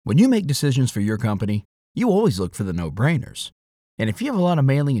When you make decisions for your company, you always look for the no-brainers. And if you have a lot of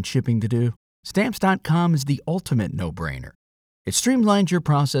mailing and shipping to do, Stamps.com is the ultimate no-brainer. It streamlines your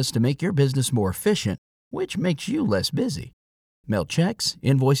process to make your business more efficient, which makes you less busy. Mail checks,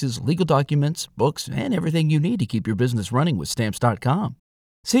 invoices, legal documents, books, and everything you need to keep your business running with Stamps.com.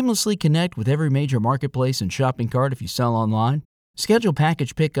 Seamlessly connect with every major marketplace and shopping cart if you sell online. Schedule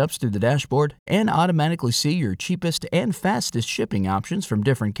package pickups through the dashboard and automatically see your cheapest and fastest shipping options from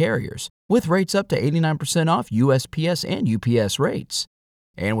different carriers, with rates up to 89% off USPS and UPS rates.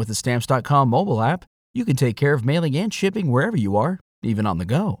 And with the Stamps.com mobile app, you can take care of mailing and shipping wherever you are, even on the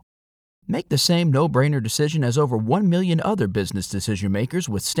go. Make the same no-brainer decision as over 1 million other business decision makers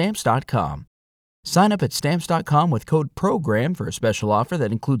with Stamps.com. Sign up at Stamps.com with code PROGRAM for a special offer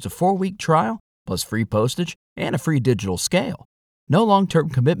that includes a 4-week trial, plus free postage and a free digital scale. No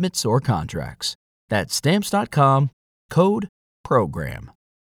long-term commitments or contracts. That's Stamps.com, code PROGRAM.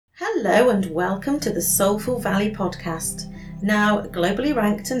 Hello and welcome to the Soulful Valley podcast, now globally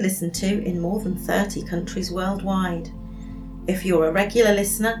ranked and listened to in more than 30 countries worldwide. If you're a regular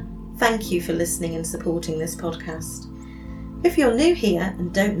listener, thank you for listening and supporting this podcast. If you're new here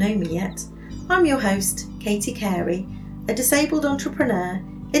and don't know me yet, I'm your host, Katie Carey, a disabled entrepreneur,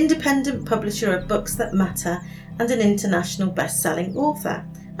 independent publisher of books that matter, and an international best-selling author,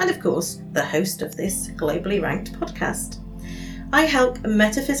 and of course, the host of this globally ranked podcast. I help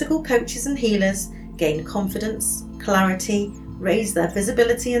metaphysical coaches and healers gain confidence, clarity, raise their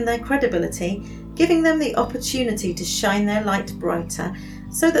visibility and their credibility, giving them the opportunity to shine their light brighter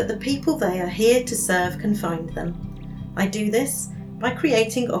so that the people they are here to serve can find them. I do this by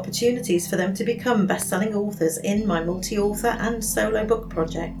creating opportunities for them to become best-selling authors in my multi-author and solo book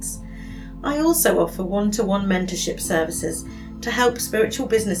projects. I also offer one-to-one mentorship services to help spiritual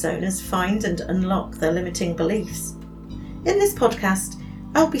business owners find and unlock their limiting beliefs. In this podcast,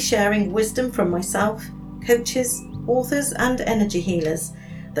 I'll be sharing wisdom from myself, coaches, authors, and energy healers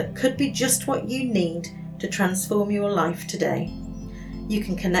that could be just what you need to transform your life today. You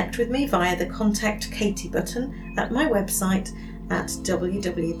can connect with me via the Contact Katie button at my website at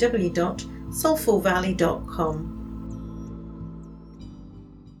www.soulfulvalley.com.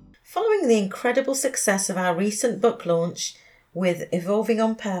 Following the incredible success of our recent book launch with Evolving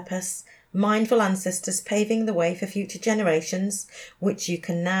on Purpose, Mindful Ancestors Paving the Way for Future Generations, which you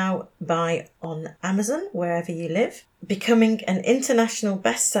can now buy on Amazon wherever you live, becoming an international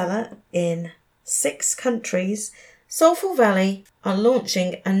bestseller in 6 countries, Soulful Valley are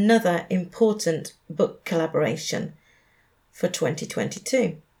launching another important book collaboration for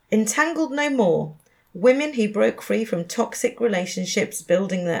 2022. Entangled No More, Women Who Broke Free from Toxic Relationships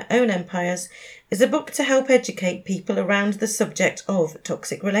Building Their Own Empires, is a book to help educate people around the subject of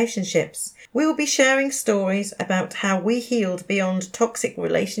toxic relationships. We will be sharing stories about how we healed beyond toxic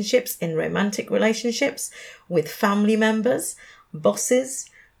relationships in romantic relationships with family members, bosses,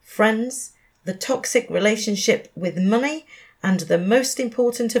 friends, the toxic relationship with money, and the most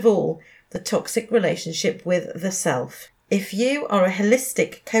important of all, the toxic relationship with the self. If you are a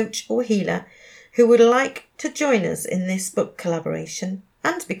holistic coach or healer who would like to join us in this book collaboration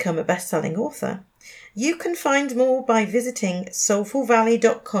and become a best-selling author, you can find more by visiting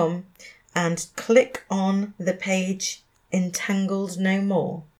soulfulvalley.com and click on the page Entangled No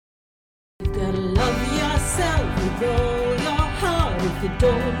More. You've got to love yourself with all your heart. If you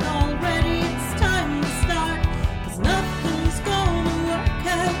don't already, it's time to start, 'cause nothing's gonna work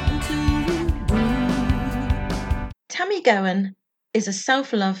out until you do. Tammy Gowan is a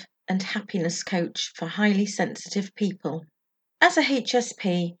self-love and happiness coach for highly sensitive people. As a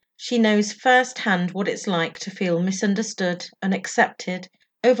HSP, she knows firsthand what it's like to feel misunderstood, unaccepted,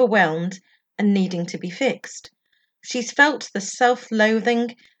 overwhelmed, and needing to be fixed. She's felt the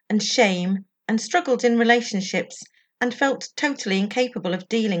self-loathing and shame and struggled in relationships and felt totally incapable of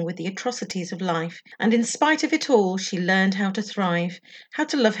dealing with the atrocities of life. And in spite of it all, she learned how to thrive, how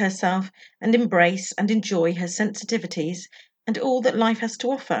to love herself and embrace and enjoy her sensitivities and all that life has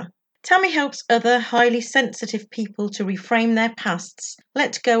to offer. Tammy helps other highly sensitive people to reframe their pasts,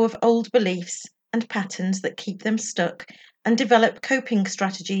 let go of old beliefs and patterns that keep them stuck, and develop coping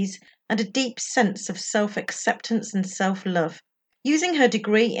strategies and a deep sense of self-acceptance and self-love. Using her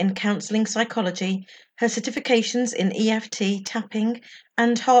degree in counselling psychology, her certifications in EFT tapping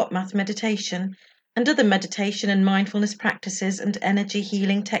and HeartMath meditation, and other meditation and mindfulness practices and energy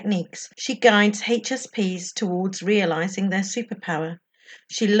healing techniques, she guides HSPs towards realising their superpower.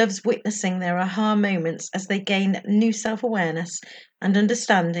 She loves witnessing their aha moments as they gain new self-awareness and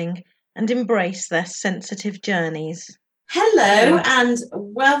understanding and embrace their sensitive journeys. Hello and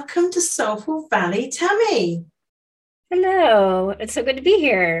welcome to Soulful Valley, Tammy. Hello, it's so good to be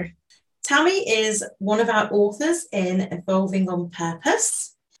here. Tammy is one of our authors in Evolving on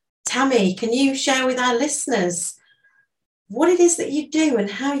Purpose. Tammy, can you share with our listeners what it is that you do and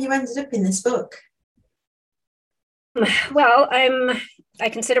how you ended up in this book? Well, I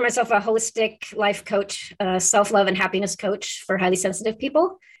consider myself a holistic life coach, self-love and happiness coach for highly sensitive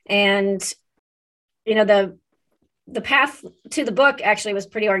people. And the path to the book actually was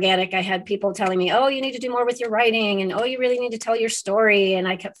pretty organic. I had people telling me, "Oh, you need to do more with your writing," and "Oh, you really need to tell your story." And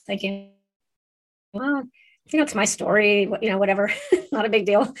I kept thinking, well, it's my story, whatever, not a big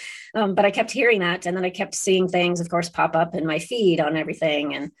deal. But I kept hearing that. And then I kept seeing things, of course, pop up in my feed on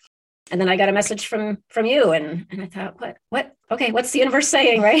everything. And then I got a message from you. And I thought, what? Okay, what's the universe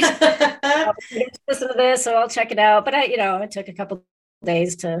saying, right? I'll listen to this, so I'll check it out. But it took a couple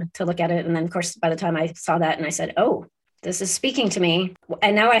days to look at it. And then, of course, by the time I saw that and I said, oh, this is speaking to me.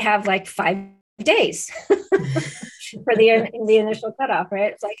 And now I have like 5 days for the initial cutoff,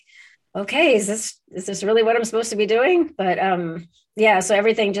 right? It's like, okay, is this really what I'm supposed to be doing? But so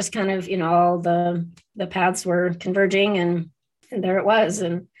everything just kind of, all the paths were converging, and there it was.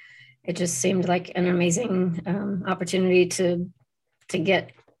 And it just seemed like an amazing opportunity to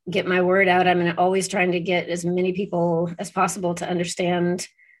get my word out. I'm always trying to get as many people as possible to understand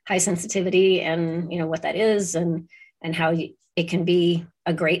high sensitivity and, what that is, and how it can be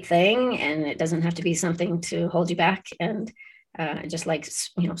a great thing, and it doesn't have to be something to hold you back. And just like,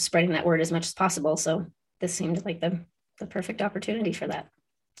 spreading that word as much as possible. So this seemed like the perfect opportunity for that.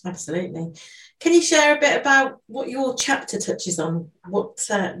 Absolutely. Can you share a bit about what your chapter touches on? What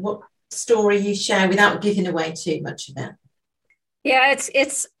story you share without giving away too much of it? Yeah,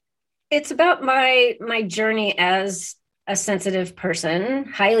 it's about my journey as a sensitive person,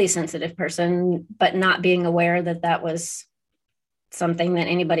 highly sensitive person, but not being aware that was something that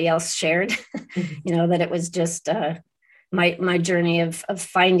anybody else shared. That it was just my journey of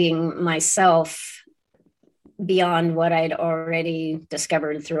finding myself beyond what I'd already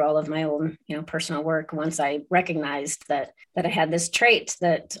discovered through all of my own, personal work. Once I recognized that I had this trait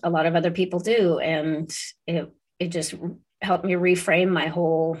that a lot of other people do, and it just helped me reframe my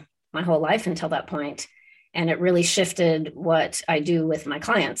whole life until that point. And it really shifted what I do with my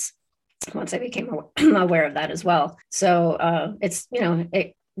clients once I became aware of that as well. So it's,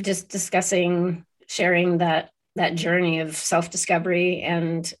 just discussing, sharing that journey of self-discovery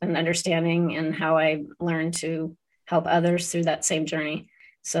and understanding, and how I learned to help others through that same journey,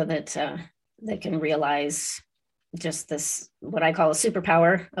 so that they can realize just this, what I call a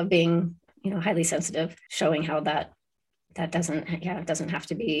superpower of being, highly sensitive, showing how that doesn't have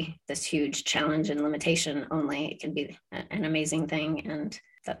to be this huge challenge and limitation only. It can be an amazing thing. And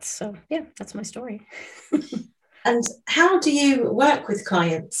that's my story. And how do you work with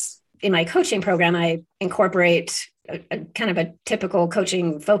clients? In my coaching program, I incorporate a kind of a typical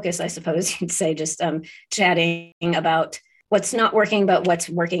coaching focus, I suppose you'd say, just chatting about what's not working, but what's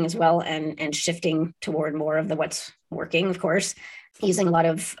working as well, and shifting toward more of the what's working, of course, using a lot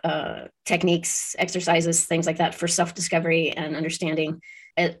of techniques, exercises, things like that for self-discovery and understanding.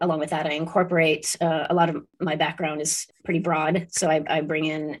 Along with that, I incorporate a lot of my background is pretty broad. So I bring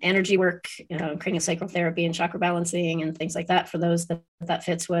in energy work, craniosacral therapy and chakra balancing and things like that for those that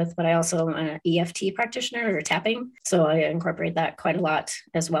fits with. But I also am an EFT practitioner, or tapping. So I incorporate that quite a lot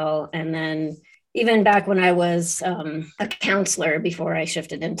as well. And then even back when I was a counselor, before I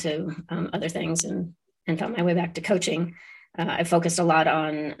shifted into other things and found my way back to coaching, I focused a lot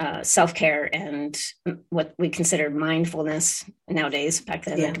on self-care and what we considered mindfulness nowadays. Back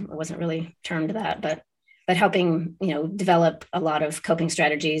then, it wasn't really termed that, but helping, develop a lot of coping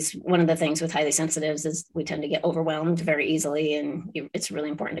strategies. One of the things with highly sensitives is we tend to get overwhelmed very easily, and it's really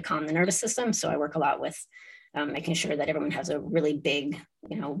important to calm the nervous system. So I work a lot with making sure that everyone has a really big,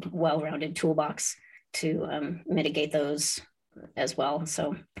 well-rounded toolbox to mitigate those as well.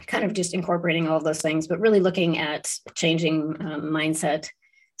 So kind of just incorporating all of those things, but really looking at changing mindset,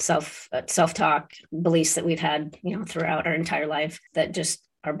 self-talk, beliefs that we've had, throughout our entire life that just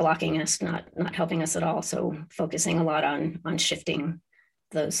are blocking us, not helping us at all. So focusing a lot on shifting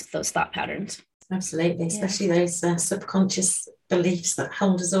those thought patterns. Absolutely, especially those subconscious beliefs that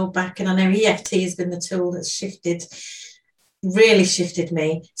hold us all back. And I know EFT has been the tool that's really shifted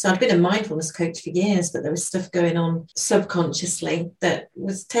me. So I'd been a mindfulness coach for years, but there was stuff going on subconsciously that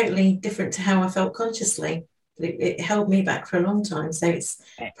was totally different to how I felt consciously. It held me back for a long time. So it's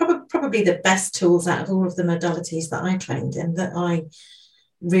probably the best tools out of all of the modalities that I trained in that I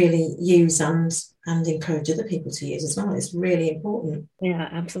really use and encourage other people to use as well. It's really important. Yeah,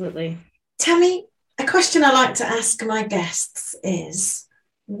 absolutely. Tammy, a question I like to ask my guests is,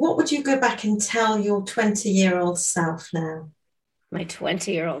 What would you go back and tell your 20-year-old self now? My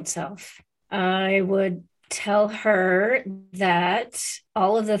 20-year-old self. I would tell her that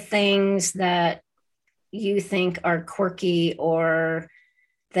all of the things that you think are quirky or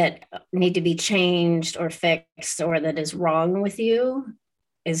that need to be changed or fixed or that is wrong with you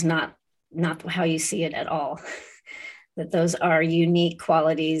is not how you see it at all. That those are unique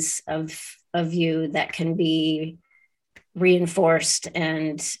qualities of you that can be reinforced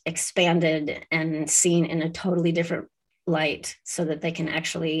and expanded and seen in a totally different light so that they can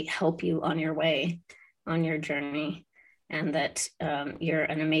actually help you on your way, on your journey, and that you're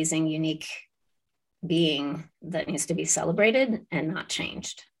an amazing, unique being that needs to be celebrated and not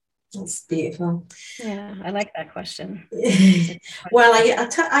changed. That's beautiful. Yeah, I like that question. Well,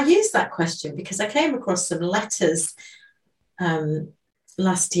 I used that question because I came across some letters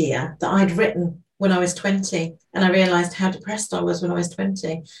last year that I'd written when I was 20, and I realised how depressed I was when I was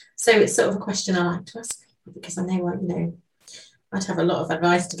 20. So it's sort of a question I like to ask people because I know, I'd have a lot of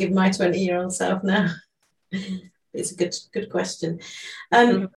advice to give my 20-year-old self now. It's a good question.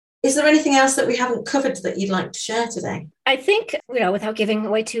 Is there anything else that we haven't covered that you'd like to share today? I think, without giving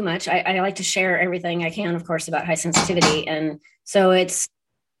away too much, I like to share everything I can, of course, about high sensitivity. And so it's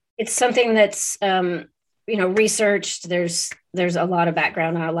something that's, researched. There's a lot of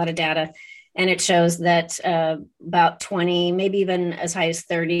background, a lot of data, and it shows that about 20, maybe even as high as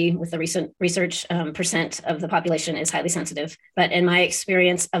 30 with the recent research percent of the population is highly sensitive. But in my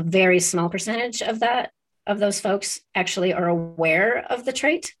experience, a very small percentage of those folks actually are aware of the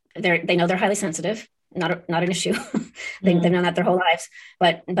trait. They know they're highly sensitive, not an issue. They've known that their whole lives,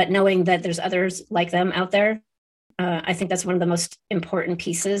 but knowing that there's others like them out there, I think that's one of the most important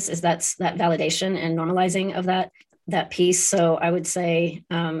pieces. Is that validation and normalizing of that piece. So I would say,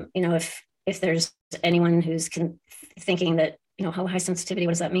 if there's anyone who's thinking that, how high sensitivity,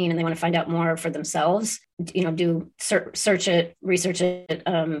 what does that mean? And they want to find out more for themselves, do search it, research it,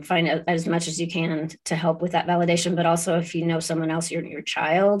 find out as much as you can to help with that validation. But also if you know someone else, your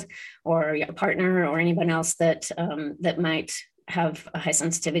child or your partner or anyone else that might have a high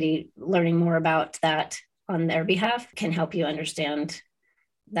sensitivity, learning more about that on their behalf can help you understand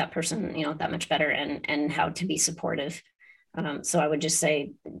that person, that much better and how to be supportive. So I would just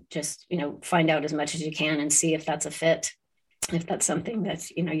say, find out as much as you can and see if that's a fit, if that's something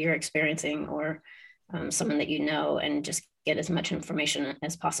that's, you're experiencing or someone that and just get as much information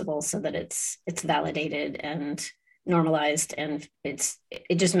as possible so that it's validated and normalized. And it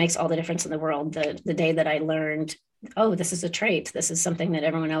just makes all the difference in the world. The day that I learned, oh, this is a trait, this is something that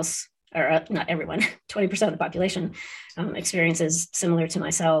everyone else, or not everyone, 20% of the population experiences similar to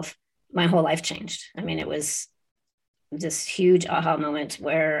myself, my whole life changed. I mean, it was this huge aha moment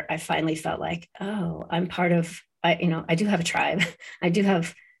where I finally felt like, oh, I'm part of, I do have a tribe. I do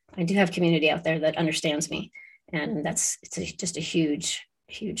have community out there that understands me. And it's just a huge,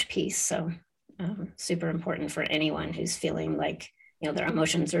 huge piece. So super important for anyone who's feeling like, their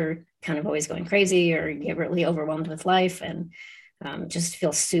emotions are kind of always going crazy or get really overwhelmed with life and just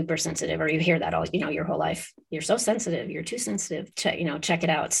feel super sensitive, or you hear that all, your whole life, you're so sensitive, you're too sensitive. Check it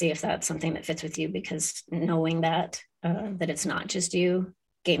out, see if that's something that fits with you, because knowing that it's not just you,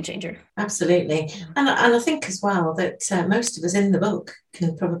 game changer. Absolutely. And I think as well that most of us in the book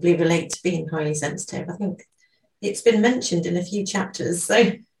can probably relate to being highly sensitive. I think it's been mentioned in a few chapters.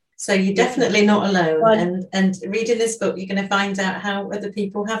 So you're definitely not alone. Well, and reading this book, you're going to find out how other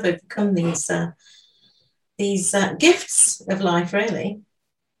people have overcome these gifts of life, really.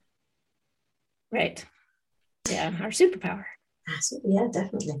 Right. Yeah, our superpower. Yeah,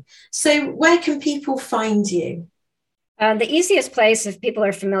 definitely. So where can people find you? The easiest place, if people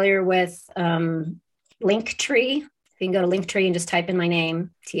are familiar with Linktree, you can go to Linktree and just type in my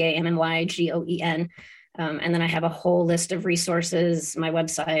name, TAMMYGOEN. And then I have a whole list of resources, my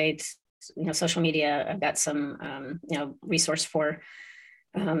website, social media. I've got some, resource for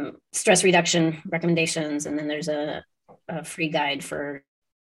stress reduction recommendations. And then there's a free guide for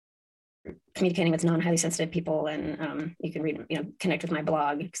communicating with non-highly sensitive people. And you can read, connect with my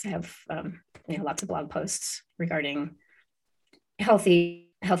blog, because I have, lots of blog posts regarding healthy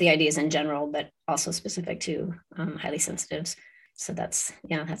ideas in general, but also specific to highly sensitives. So that's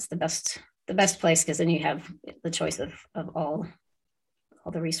the best place, because then you have the choice of all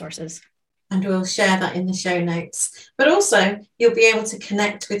the resources. And we'll share that in the show notes. But also, you'll be able to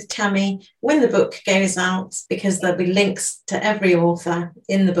connect with Tammy when the book goes out, because there'll be links to every author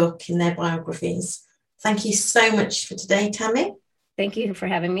in the book in their biographies. Thank you so much for today, Tammy. Thank you for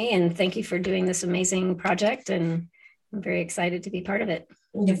having me, and thank you for doing this amazing project. And I'm very excited to be part of it.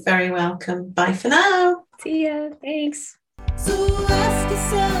 You're very welcome. Bye for now. See ya. Thanks. So ask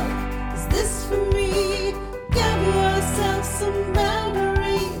yourself, is this for me? Give yourself some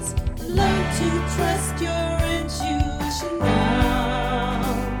boundaries and learn to trust your intuition now.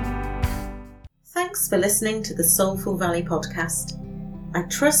 Thanks for listening to the Soulful Valley podcast. I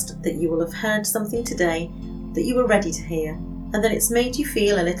trust that you will have heard something today that you were ready to hear, and that it's made you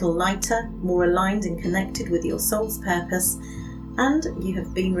feel a little lighter, more aligned and connected with your soul's purpose, and you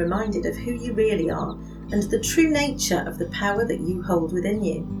have been reminded of who you really are and the true nature of the power that you hold within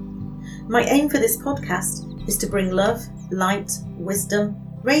you. My aim for this podcast is to bring love, light, wisdom,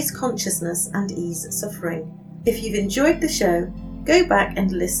 raise consciousness and ease suffering. If you've enjoyed the show, go back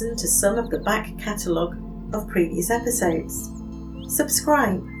and listen to some of the back catalogue of previous episodes.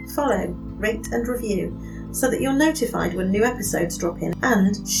 Subscribe, follow, rate and review so that you're notified when new episodes drop in,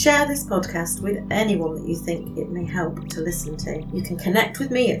 and share this podcast with anyone that you think it may help to listen to. You can connect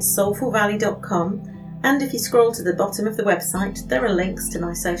with me at soulfulvalley.com, and if you scroll to the bottom of the website, there are links to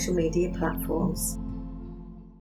my social media platforms.